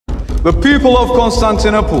The people of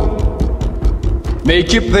Constantinople may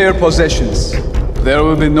keep their possessions. There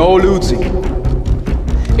will be no looting.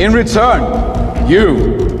 In return,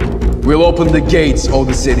 you will open the gates of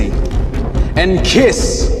the city and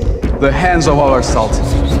kiss the hands of our Sultan.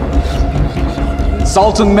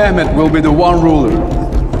 Sultan Mehmed will be the one ruler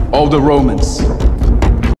of the Romans.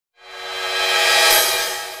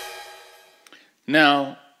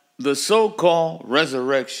 Now, the so-called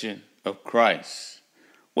resurrection of Christ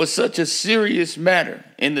was such a serious matter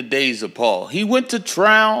in the days of Paul. He went to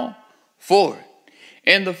trial for it.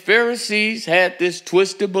 And the Pharisees had this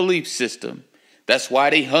twisted belief system. That's why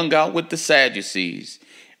they hung out with the Sadducees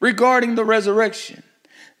regarding the resurrection.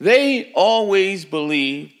 They always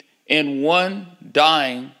believed in one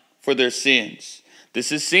dying for their sins.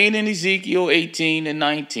 This is seen in Ezekiel 18 and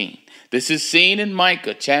 19. This is seen in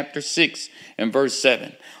Micah chapter 6 and verse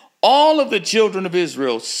 7. All of the children of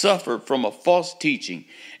Israel suffered from a false teaching.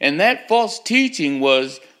 And that false teaching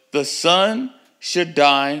was the son should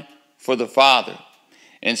die for the father.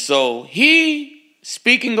 And so he,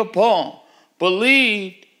 speaking of Paul,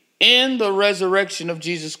 believed in the resurrection of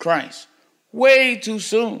Jesus Christ way too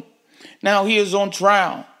soon. Now he is on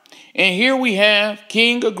trial. And here we have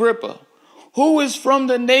King Agrippa, who is from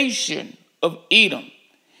the nation of Edom.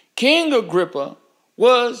 King Agrippa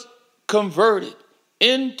was converted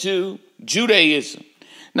into Judaism.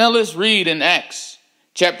 Now let's read in Acts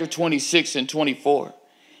chapter 26 and 24.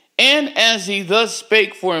 And as he thus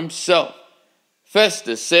spake for himself,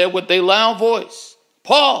 Festus said with a loud voice,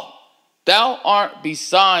 Paul, thou art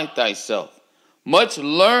beside thyself. Much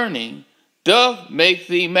learning doth make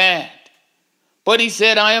thee mad. But he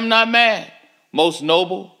said, I am not mad, most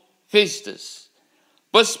noble Festus,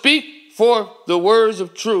 but speak forth the words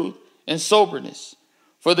of truth and soberness.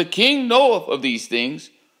 For the king knoweth of these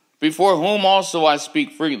things, before whom also I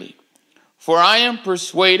speak freely. For I am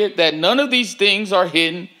persuaded that none of these things are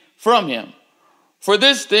hidden from him. For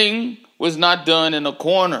this thing was not done in a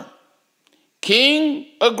corner. King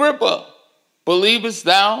Agrippa, believest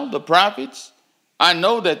thou the prophets? I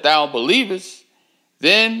know that thou believest.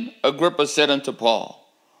 Then Agrippa said unto Paul,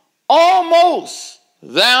 almost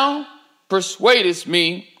thou persuadest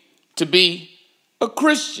me to be a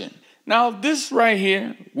Christian. Now, this right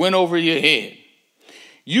here went over your head.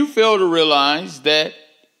 You fail to realize that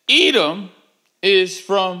Edom is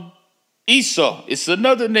from Esau. It's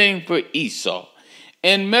another name for Esau.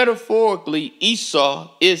 And metaphorically,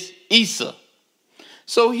 Esau is Esau.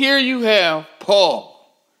 So here you have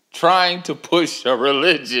Paul trying to push a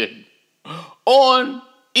religion on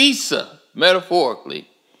Esau, metaphorically.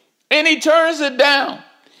 And he turns it down.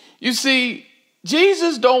 You see,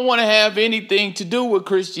 Jesus don't want to have anything to do with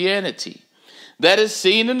Christianity. That is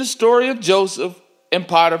seen in the story of Joseph and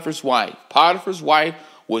Potiphar's wife. Potiphar's wife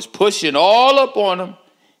was pushing all up on him,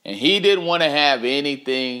 and he didn't want to have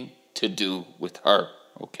anything to do with her,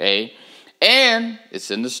 okay? And it's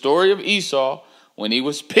in the story of Esau, when he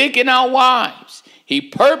was picking out wives, he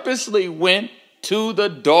purposely went to the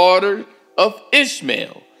daughter of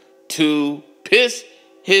Ishmael to piss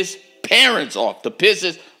his parents off, to piss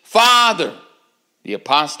his father, the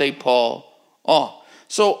apostate Paul, off.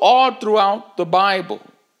 So all throughout the Bible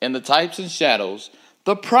and the types and shadows,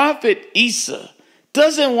 the prophet Esau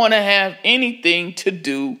doesn't want to have anything to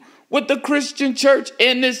do with the Christian church.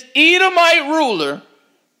 And this Edomite ruler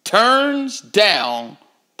turns down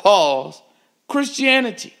Paul's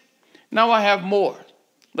Christianity. Now I have more.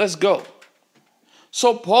 Let's go.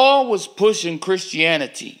 So Paul was pushing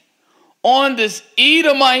Christianity on this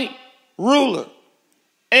Edomite ruler,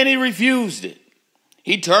 and he refused it.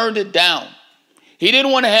 He turned it down. He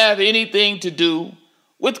didn't want to have anything to do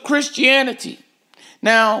with Christianity.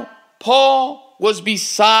 Now, Paul was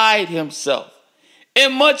beside himself,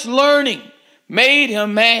 and much learning made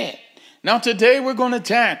him mad. Now, today we're going to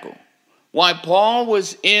tackle why Paul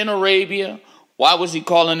was in Arabia. Why was he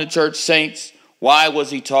calling the church saints? Why was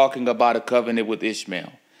he talking about a covenant with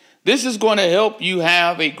Ishmael? This is going to help you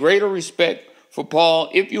have a greater respect for Paul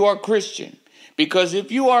if you are Christian. Because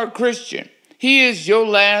if you are a Christian, he is your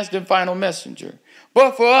last and final messenger.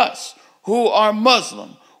 But for us who are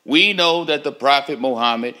Muslim, we know that the prophet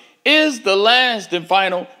Muhammad is the last and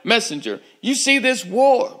final messenger. You see, this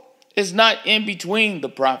war is not in between the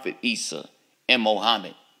prophet Isa and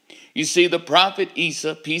Muhammad. You see, the prophet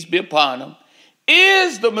Isa, peace be upon him,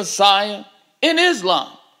 is the Messiah in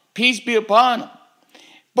Islam, peace be upon him.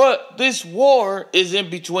 But this war is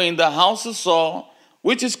in between the house of Saul,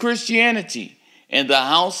 which is Christianity, and the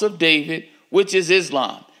house of David, which is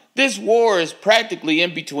Islam. This war is practically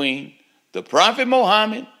in between the prophet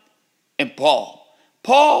Muhammad and Paul.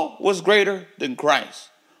 Paul was greater than Christ.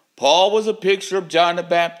 Paul was a picture of John the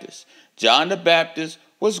Baptist. John the Baptist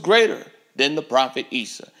was greater than the prophet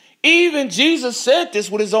Isa. Even Jesus said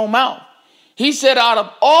this with his own mouth. He said, out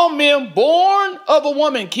of all men born of a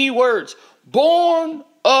woman, key words, born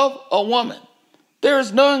of a woman, there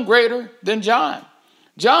is none greater than John.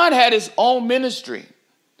 John had his own ministry.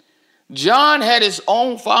 John had his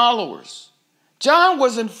own followers. John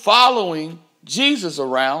wasn't following Jesus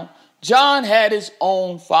around. John had his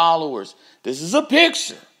own followers. This is a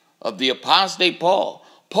picture of the apostate Paul.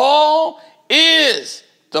 Paul is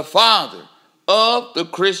the father of the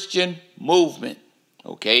Christian movement.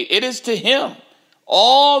 Okay, it is to him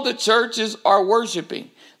all the churches are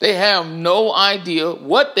worshiping. They have no idea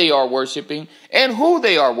what they are worshiping and who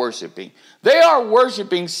they are worshiping. They are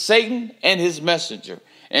worshiping Satan and his messenger,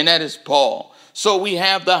 and that is Paul. So we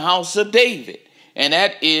have the house of David, and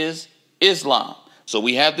that is Islam. So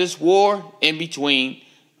we have this war in between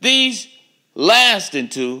these last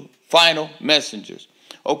and two final messengers.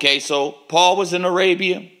 Okay, so Paul was in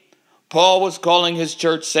Arabia. Paul was calling his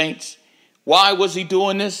church saints. Why was he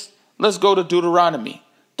doing this? Let's go to Deuteronomy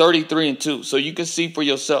 33:2 so you can see for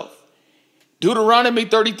yourself. Deuteronomy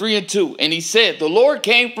 33:2. And he said, the Lord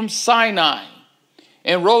came from Sinai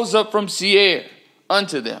and rose up from Seir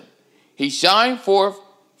unto them. He shined forth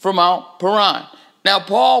from Mount Paran. Now,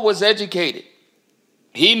 Paul was educated.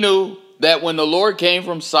 He knew that when the Lord came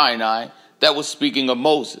from Sinai, that was speaking of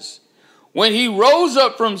Moses. When he rose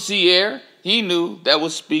up from Seir, he knew that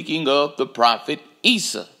was speaking of the prophet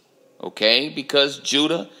Isa. Okay, because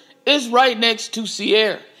Judah is right next to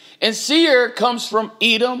Seir. And Seir comes from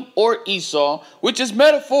Edom or Esau, which is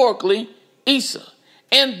metaphorically Isa.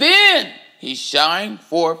 And then he shined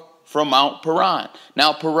forth from Mount Paran.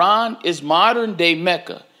 Now, Paran is modern day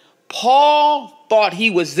Mecca. Paul thought he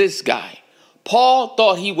was this guy. Paul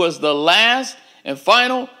thought he was the last and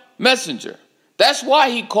final messenger. That's why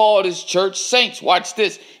he called his church saints. Watch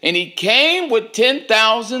this. And he came with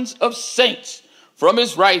 10,000s of saints. From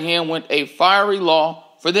his right hand went a fiery law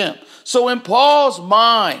for them. So in Paul's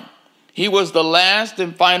mind, he was the last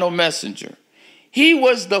and final messenger. He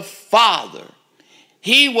was the father.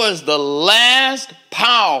 He was the last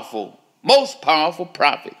powerful, most powerful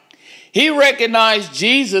prophet. He recognized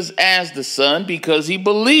Jesus as the son because he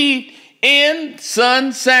believed in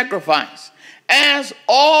son sacrifice, as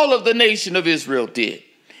all of the nation of Israel did.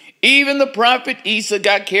 Even the prophet Isa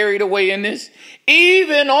got carried away in this.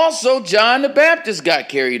 Even also John the Baptist got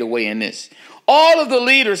carried away in this. All of the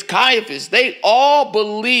leaders, Caiaphas, they all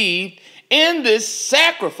believed in this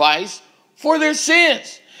sacrifice for their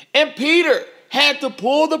sins. And Peter had to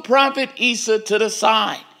pull the prophet Isa to the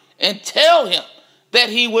side and tell him that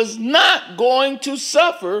he was not going to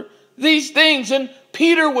suffer these things. And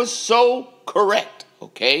Peter was so correct,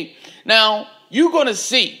 okay? Now, you're going to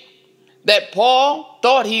see that Paul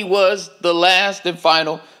thought he was the last and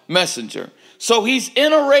final messenger. So he's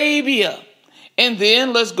in Arabia. And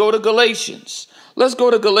then let's go to Galatians. Let's go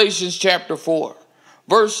to Galatians chapter 4,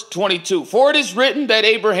 verse 22. For it is written that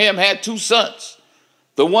Abraham had two sons,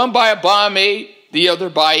 the one by a bondmaid, the other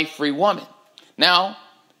by a free woman. Now,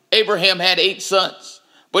 Abraham had 8 sons,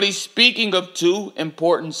 but he's speaking of 2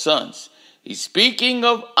 important sons. He's speaking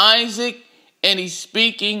of Isaac and he's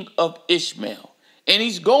speaking of Ishmael. And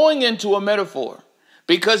he's going into a metaphor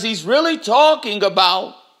because he's really talking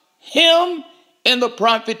about him and the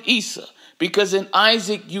prophet Isa. Because in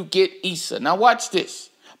Isaac you get Isa. Now watch this.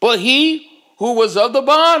 But he who was of the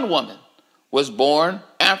bondwoman was born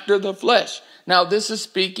after the flesh. Now this is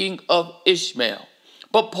speaking of Ishmael.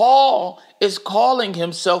 But Paul is calling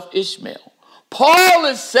himself Ishmael. Paul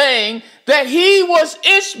is saying that he was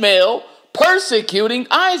Ishmael persecuting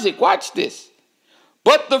Isaac. Watch this.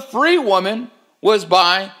 But the free woman was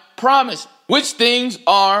by promise, which things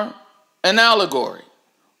are an allegory.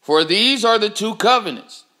 For these are the 2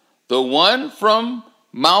 covenants. The one from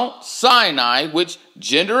Mount Sinai, which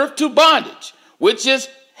gendereth to bondage, which is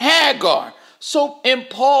Hagar. So in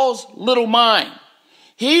Paul's little mind,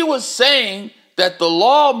 he was saying that the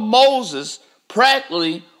law of Moses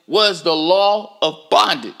practically was the law of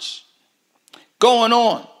bondage. Going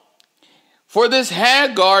on. For this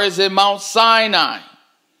Hagar is in Mount Sinai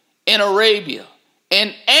in Arabia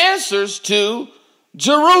and answers to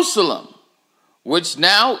Jerusalem, which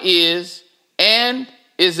now is and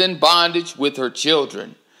is in bondage with her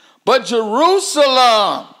children. But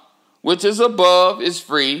Jerusalem, which is above, is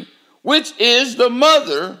free, which is the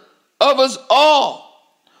mother of us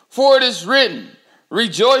all. For it is written,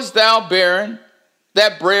 rejoice thou barren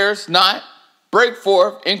that bearest not, break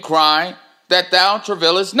forth and cry that thou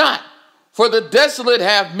travailest not. For the desolate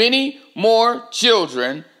have many more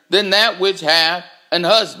children than that which have an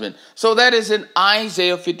husband. So that is in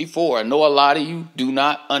Isaiah 54. I know a lot of you do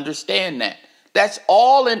not understand that. That's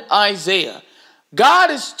all in Isaiah.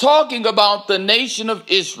 God is talking about the nation of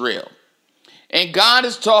Israel. And God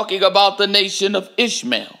is talking about the nation of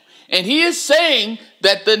Ishmael. And he is saying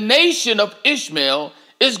that the nation of Ishmael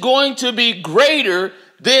is going to be greater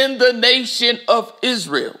than the nation of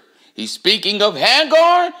Israel. He's speaking of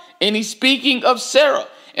Hagar and he's speaking of Sarah.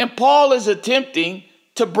 And Paul is attempting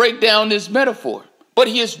to break down this metaphor, but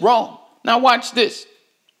he is wrong. Now watch this.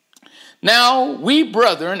 Now we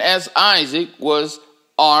brethren, as Isaac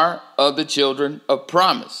are of the children of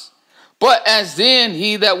promise. But as then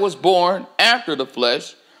he that was born after the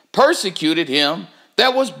flesh persecuted him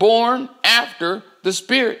that was born after the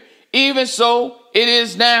spirit, even so it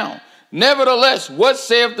is now. Nevertheless, what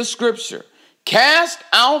saith the scripture? Cast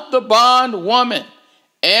out the bondwoman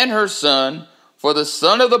and her son, for the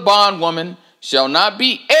son of the bondwoman shall not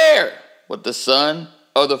be heir with the son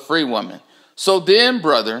of the free woman. So then,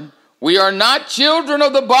 brethren, we are not children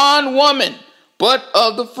of the bondwoman, but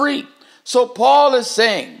of the free. So Paul is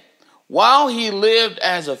saying, while he lived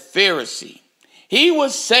as a Pharisee, he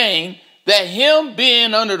was saying that him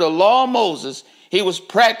being under the law of Moses, he was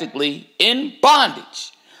practically in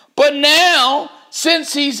bondage. But now,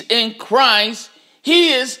 since he's in Christ,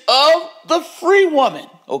 he is of the free woman,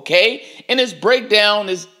 okay? And his breakdown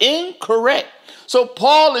is incorrect. So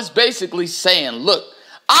Paul is basically saying, look,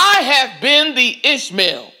 I have been the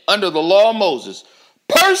Ishmael under the law of Moses,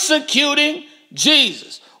 persecuting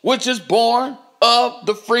Jesus, which is born of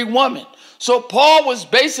the free woman. So Paul was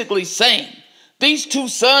basically saying these two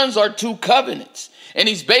sons are two covenants. And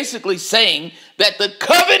he's basically saying that the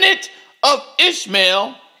covenant of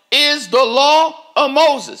Ishmael is the law of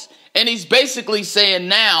Moses. And he's basically saying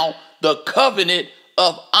now the covenant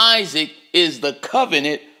of Isaac is the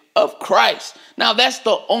covenant of Christ. Now that's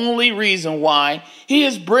the only reason why he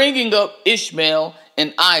is bringing up Ishmael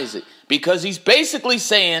and Isaac, because he's basically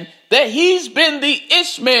saying that he's been the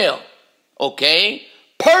Ishmael, okay,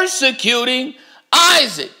 persecuting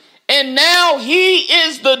Isaac. And now he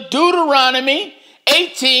is the Deuteronomy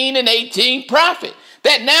 18 and 18 prophet.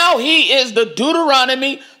 That now he is the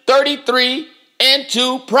Deuteronomy 33 and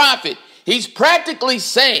 2 prophet. He's practically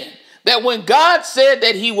saying that when God said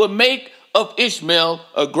that he would make of Ishmael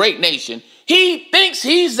a great nation, he thinks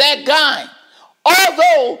he's that guy.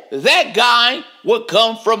 Although that guy would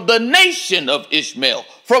come from the nation of Ishmael,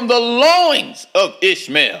 from the loins of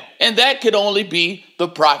Ishmael. And that could only be the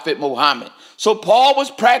prophet Muhammad. So Paul was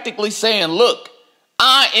practically saying, look,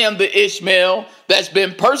 I am the Ishmael that's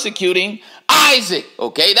been persecuting Isaac.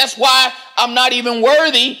 Okay, that's why I'm not even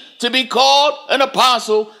worthy to be called an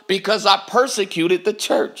apostle, because I persecuted the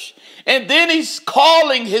church. And then he's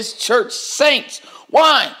calling his church saints.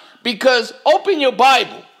 Why? Because open your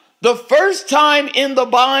Bible. The first time in the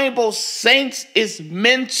Bible saints is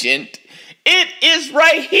mentioned, it is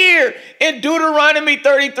right here in Deuteronomy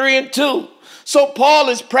 33 and 2. So Paul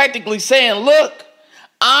is practically saying, look,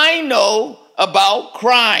 I know about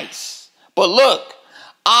Christ, but look,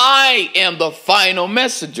 I am the final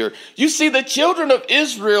messenger. You see, the children of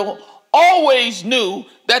Israel always knew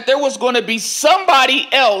that there was going to be somebody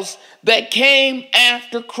else that came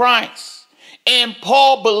after Christ. And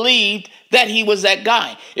Paul believed that he was that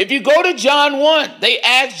guy. If you go to John 1, they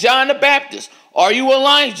asked John the Baptist, are you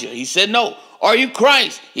Elijah? He said no. Are you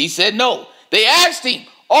Christ? He said no. They asked him,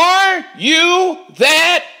 are you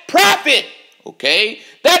that prophet? Okay,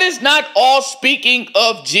 that is not all speaking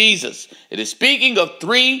of Jesus. It is speaking of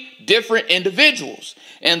three different individuals.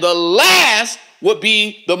 And the last would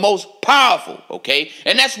be the most powerful, okay?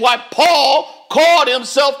 And that's why Paul called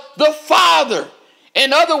himself the Father.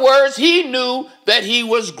 In other words, he knew that he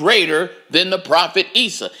was greater than the prophet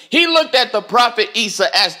Isa. He looked at the prophet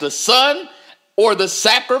Isa as the son or the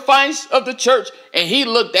sacrifice of the church, and he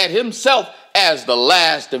looked at himself as the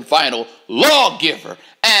last and final lawgiver,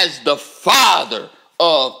 as the father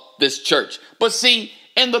of this church. But see,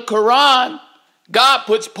 in the Quran, God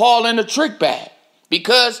puts Paul in a trick bag,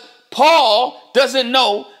 because Paul doesn't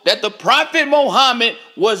know that the prophet Muhammad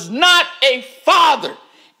was not a father.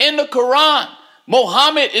 In the Quran,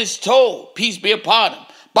 Muhammad is told, peace be upon him,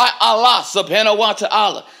 by Allah subhanahu wa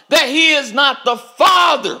ta'ala, that he is not the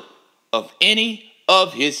father of any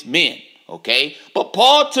of his men. Okay, but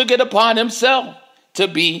Paul took it upon himself to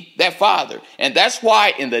be that father. And that's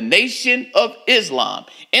why in the nation of Islam,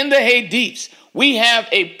 in the Hadiths, we have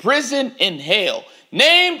a prison in hell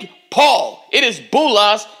named Paul. It is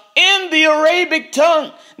Bulas in the Arabic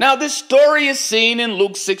tongue. Now this story is seen in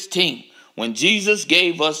Luke 16 when Jesus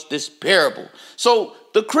gave us this parable. So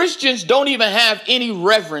the Christians don't even have any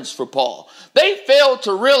reverence for Paul. They fail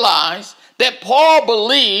to realize that Paul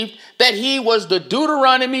believed that he was the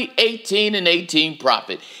Deuteronomy 18:18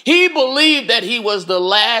 prophet. He believed that he was the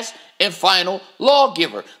last and final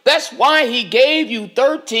lawgiver. That's why he gave you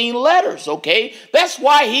 13 letters, okay? That's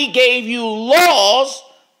why he gave you laws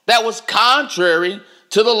that was contrary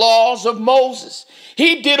to the laws of Moses.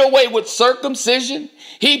 He did away with circumcision.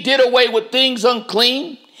 He did away with things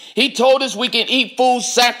unclean. He told us we can eat food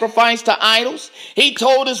sacrificed to idols. He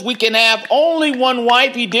told us we can have only one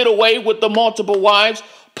wife. He did away with the multiple wives.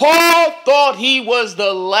 Paul thought he was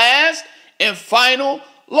the last and final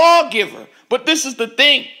lawgiver. But this is the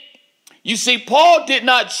thing. You see, Paul did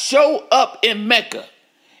not show up in Mecca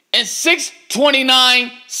in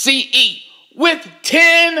 629 CE with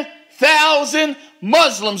 10,000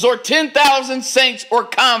 Muslims or 10,000 saints or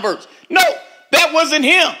converts. No, that wasn't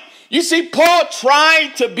him. You see, Paul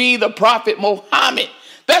tried to be the prophet Muhammad.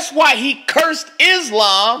 That's why he cursed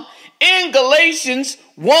Islam in Galatians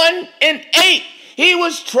 1:8. He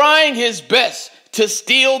was trying his best to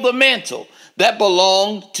steal the mantle that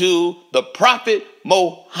belonged to the prophet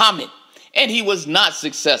Muhammad, and he was not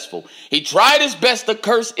successful. He tried his best to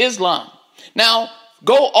curse Islam. Now,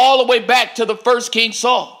 go all the way back to the first King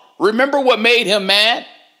Saul. Remember what made him mad?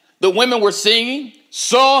 The women were singing,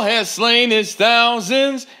 Saul has slain his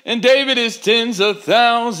thousands, and David his tens of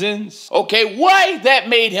thousands. Okay, why that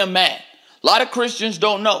made him mad? A lot of Christians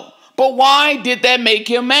don't know. But why did that make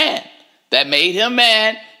him mad? That made him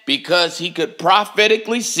mad because he could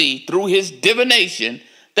prophetically see through his divination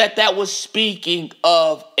that was speaking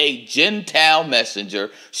of a Gentile messenger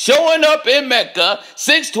showing up in Mecca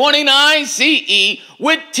 629 CE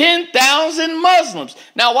with 10,000 Muslims.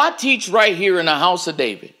 Now, I teach right here in the house of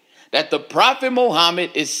David that the prophet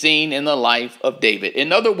Muhammad is seen in the life of David.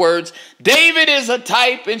 In other words, David is a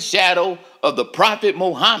type and shadow of the prophet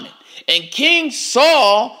Muhammad. And King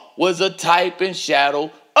Saul was a type and shadow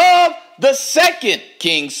of the second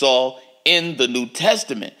King Saul in the New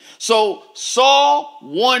Testament. So Saul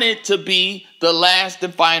wanted to be the last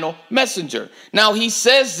and final messenger. Now he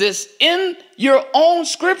says this in your own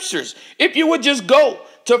scriptures. If you would just go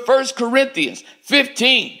to 1 Corinthians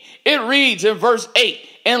 15, it reads in verse 8,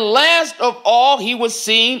 and last of all he was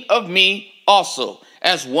seen of me also,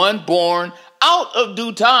 as one born out of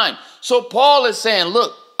due time. So Paul is saying,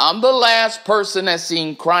 look, I'm the last person that's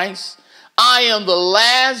seen Christ. I am the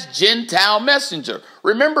last Gentile messenger.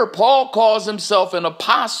 Remember, Paul calls himself an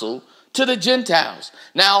apostle to the Gentiles.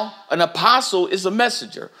 Now, an apostle is a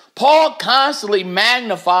messenger. Paul constantly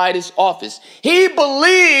magnified his office. He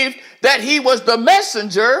believed that he was the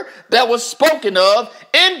messenger that was spoken of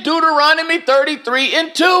in Deuteronomy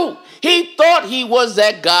 33:2. He thought he was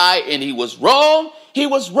that guy, and he was wrong. He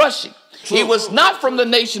was rushing. He was not from the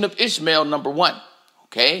nation of Ishmael, number one.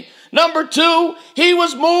 Okay. Number two, he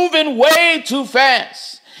was moving way too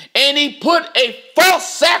fast, and he put a false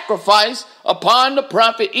sacrifice upon the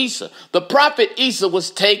prophet Isa. The prophet Isa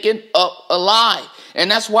was taken up alive. And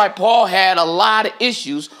that's why Paul had a lot of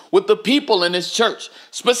issues with the people in his church,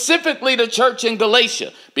 specifically the church in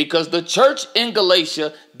Galatia, because the church in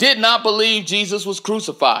Galatia did not believe Jesus was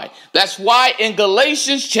crucified. That's why in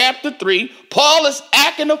Galatians chapter 3, Paul is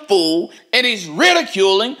acting a fool and he's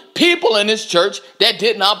ridiculing people in his church that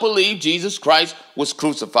did not believe Jesus Christ was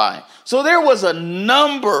crucified. So there was a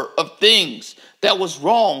number of things that was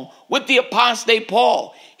wrong with the apostate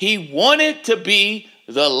Paul. He wanted to be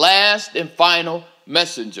the last and final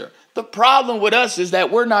messenger. The problem with us is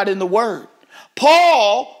that we're not in the word.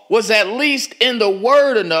 Paul was at least in the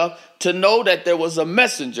word enough to know that there was a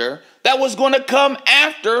messenger that was going to come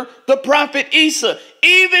after the prophet Isa.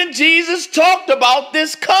 Even Jesus talked about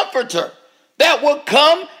this comforter that would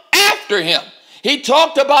come after him. He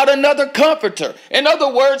talked about another comforter. In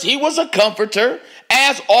other words, he was a comforter.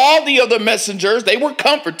 As all the other messengers, they were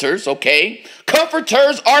comforters, okay?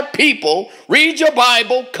 Comforters are people. Read your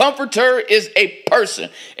Bible. Comforter is a person.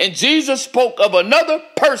 And Jesus spoke of another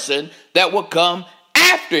person that would come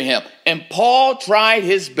after him. And Paul tried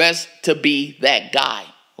his best to be that guy,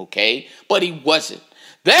 okay? But he wasn't.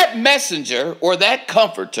 That messenger or that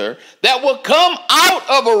comforter that will come out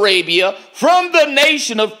of Arabia from the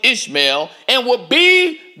nation of Ishmael and will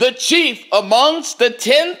be the chief amongst the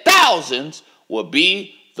 10,000s will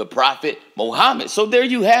be the prophet Muhammad. So there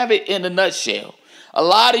you have it in a nutshell. A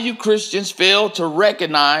lot of you Christians fail to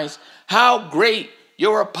recognize how great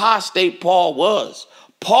your apostate Paul was.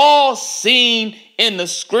 Paul seen in the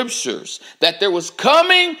scriptures that there was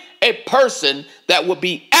coming a person that would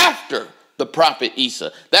be after the prophet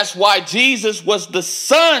Isa. That's why Jesus was the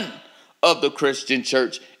son of the Christian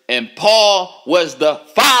church and Paul was the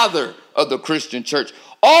father of the Christian church.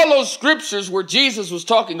 All those scriptures where Jesus was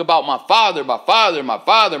talking about my father, my father, my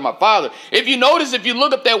father, my father. If you notice, if you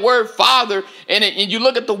look up that word father and you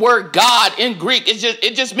look at the word God in Greek,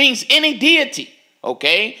 it just means any deity.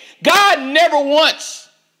 Okay. God never once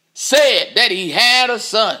said that he had a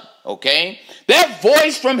son. Okay. That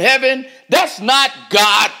voice from heaven, that's not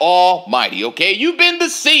God Almighty. Okay. You've been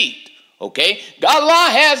deceived. Okay. Allah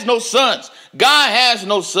has no sons. God has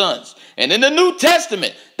no sons. And in the New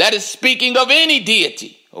Testament, that is speaking of any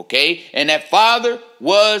deity, okay? And that father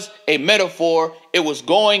was a metaphor. It was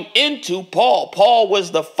going into Paul. Paul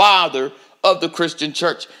was the father of the Christian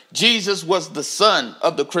church. Jesus was the son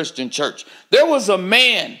of the Christian church. There was a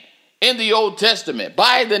man in the Old Testament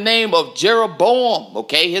by the name of Jeroboam,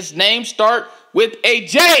 okay? His name starts with a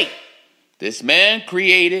J. This man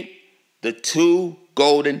created the 2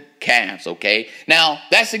 golden calves, okay? Now,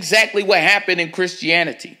 that's exactly what happened in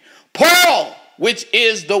Christianity. Paul, which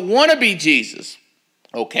is the wannabe Jesus,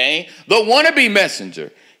 okay, the wannabe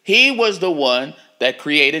messenger, he was the one that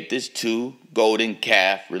created this 2 golden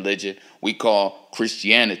calf religion we call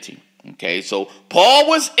Christianity, okay? So Paul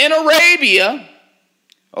was in Arabia,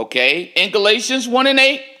 okay, in Galatians 1 and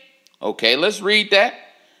 8, okay, let's read that.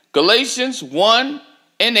 Galatians 1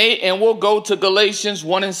 and 8, and we'll go to Galatians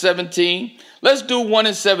 1 and 17. Let's do 1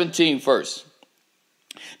 and 17 first.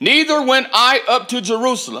 Neither went I up to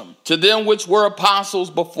Jerusalem to them which were apostles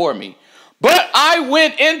before me, but I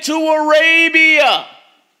went into Arabia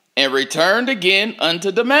and returned again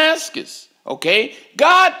unto Damascus. Okay,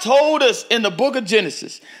 God told us in the book of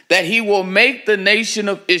Genesis that he will make the nation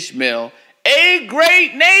of Ishmael a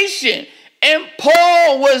great nation. And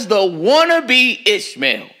Paul was the wannabe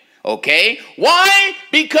Ishmael. Okay, why?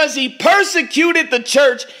 Because he persecuted the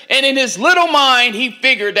church, and in his little mind, he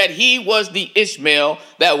figured that he was the Ishmael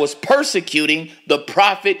that was persecuting the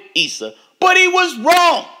prophet Isa. But he was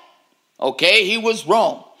wrong. Okay, he was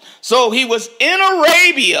wrong. So he was in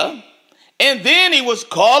Arabia, and then he was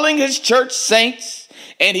calling his church saints,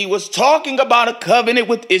 and he was talking about a covenant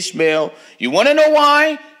with Ishmael. You want to know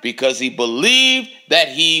why? Because he believed that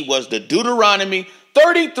he was the Deuteronomy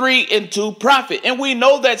 33 and 2 prophet. And we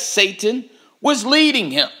know that Satan was leading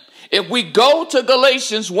him. If we go to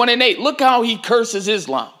Galatians 1 and 8, look how he curses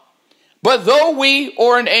Islam. But though we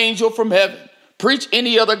or an angel from heaven preach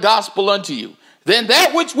any other gospel unto you, then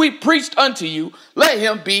that which we preached unto you, let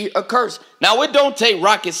him be accursed. Now, it don't take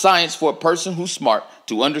rocket science for a person who's smart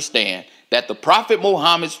to understand that the prophet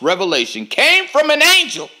Muhammad's revelation came from an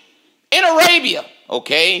angel in Arabia.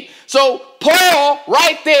 Okay, so Paul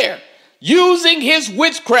right there, using his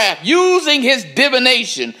witchcraft, using his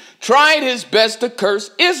divination, tried his best to curse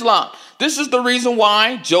Islam. This is the reason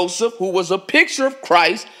why Joseph, who was a picture of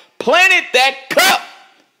Christ, planted that cup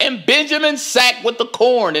and Benjamin sacked with the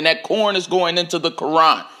corn, and that corn is going into the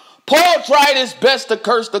Quran. Paul tried his best to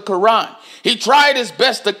curse the Quran. He tried his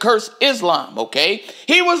best to curse Islam, okay?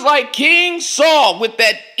 He was like King Saul with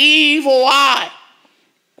that evil eye.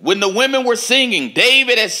 When the women were singing,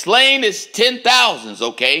 David has slain his 10,000s,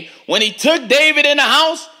 okay? When he took David in the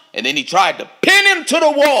house, and then he tried to pin him to the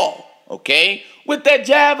wall, okay, with that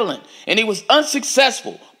javelin, and he was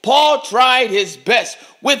unsuccessful. Paul tried his best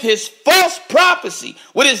with his false prophecy,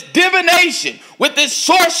 with his divination, with his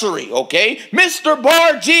sorcery, okay? Mr.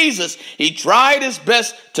 Bar Jesus, he tried his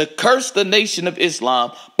best to curse the nation of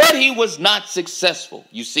Islam, but he was not successful.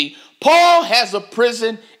 You see, Paul has a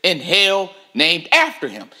prison in hell named after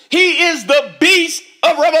him. He is the beast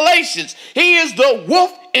of Revelations. He is the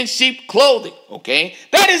wolf in sheep clothing, okay?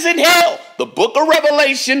 That is in hell. The book of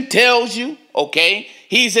Revelation tells you, okay,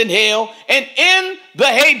 he's in hell. And in the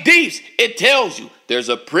Hades, it tells you there's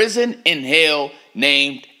a prison in hell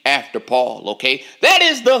named after Paul, okay? That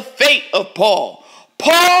is the fate of Paul.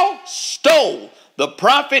 Paul stole the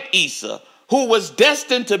prophet Isa, who was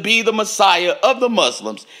destined to be the Messiah of the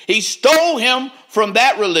Muslims. He stole him from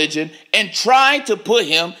that religion and tried to put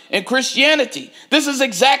him in Christianity. This is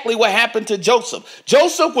exactly what happened to Joseph.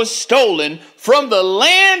 Joseph was stolen from the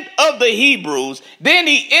land of the Hebrews. Then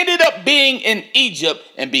he ended up being in Egypt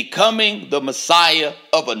and becoming the Messiah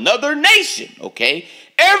of another nation, okay?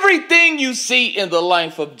 Everything you see in the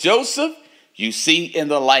life of Joseph, you see in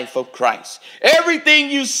the life of Christ. Everything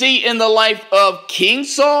you see in the life of King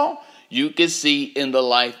Saul, you can see in the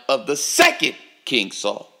life of the second King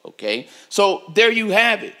Saul, okay? So there you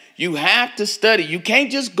have it. You have to study. You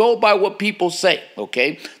can't just go by what people say,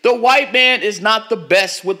 okay? The white man is not the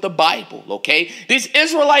best with the Bible, okay? These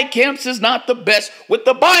Israelite camps is not the best with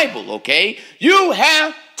the Bible, okay? You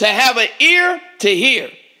have to have an ear to hear,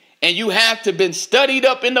 and you have to been studied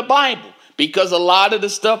up in the Bible, because a lot of the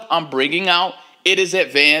stuff I'm bringing out it is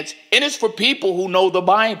advanced, and it's for people who know the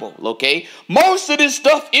Bible, okay? Most of this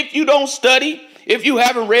stuff, if you don't study, if you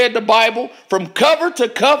haven't read the Bible from cover to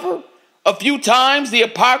cover a few times, the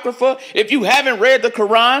Apocrypha, if you haven't read the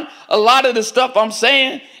Quran, a lot of the stuff I'm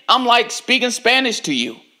saying, I'm like speaking Spanish to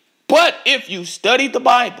you. But if you study the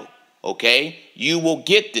Bible, okay, you will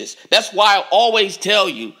get this. That's why I always tell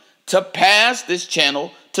you to pass this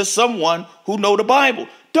channel to someone who know the Bible.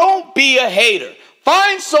 Don't be a hater.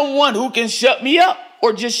 Find someone who can shut me up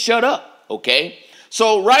or just shut up, okay?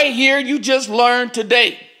 So right here, you just learned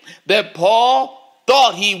today that Paul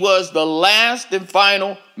thought he was the last and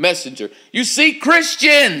final messenger. You see,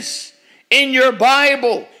 Christians, in your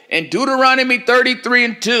Bible, in Deuteronomy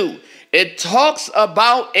 33:2, it talks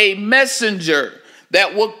about a messenger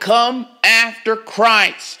that will come after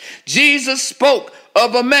Christ. Jesus spoke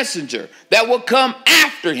of a messenger that will come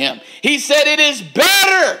after him. He said, it is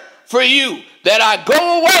better for you that I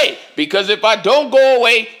go away, because if I don't go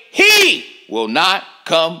away, he will not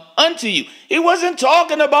come unto you. He wasn't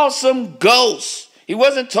talking about some ghost. He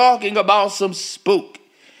wasn't talking about some spook.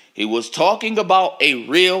 He was talking about a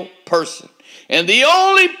real person. And the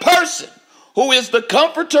only person who is the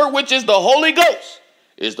comforter, which is the Holy Ghost,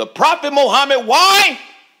 is the Prophet Muhammad. Why?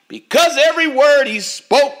 Because every word he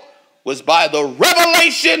spoke was by the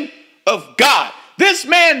revelation of God. This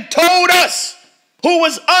man told us, who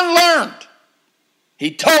was unlearned,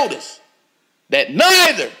 he told us that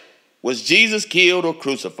neither was Jesus killed or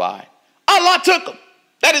crucified. Allah took him.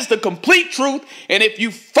 That is the complete truth. And if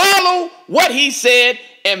you follow what he said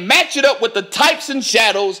and match it up with the types and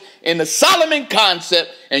shadows in the Solomon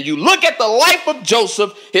concept, and you look at the life of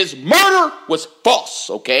Joseph, his murder was false,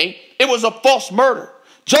 okay? It was a false murder.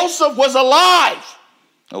 Joseph was alive,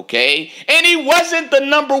 okay? And he wasn't the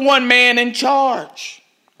number one man in charge,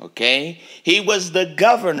 okay? He was the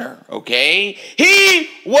governor, okay? He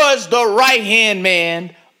was the right-hand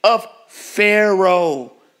man of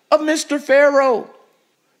Pharaoh, of Mr. Pharaoh.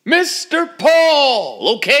 Mr.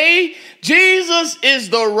 Paul, okay? Jesus is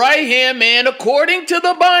the right-hand man, according to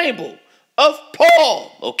the Bible, of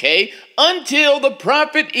Paul, okay? Until the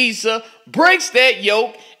prophet Isa breaks that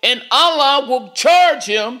yoke and Allah will charge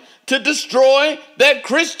him to destroy that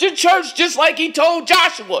Christian church, just like he told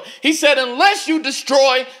Joshua. He said, unless you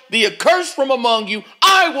destroy the accursed from among you,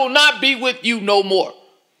 I will not be with you no more.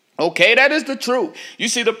 Okay, that is the truth. You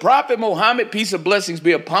see, the prophet Muhammad, peace and blessings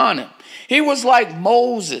be upon him, he was like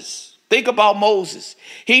Moses. Think about Moses.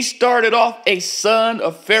 He started off a son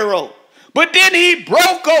of Pharaoh, but then he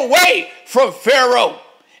broke away from Pharaoh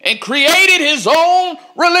and created his own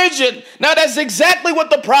religion. Now, that's exactly what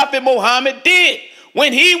the prophet Muhammad did.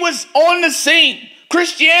 When he was on the scene,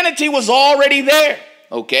 Christianity was already there,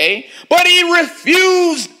 okay? But he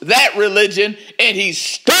refused that religion and he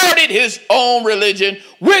started his own religion,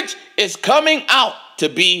 which is coming out to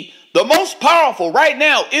be the most powerful. Right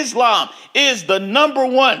now, Islam is the number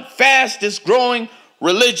one fastest growing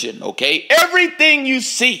religion, okay? Everything you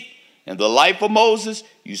see in the life of Moses,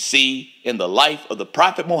 you see in the life of the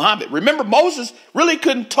prophet Muhammad. Remember, Moses really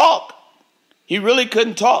couldn't talk. He really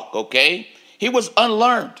couldn't talk, okay? He was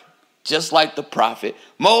unlearned, just like the prophet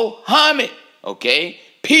Muhammad, okay?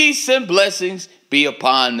 Peace and blessings be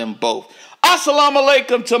upon them both. Assalamu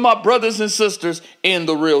alaikum to my brothers and sisters in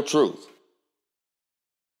the real truth.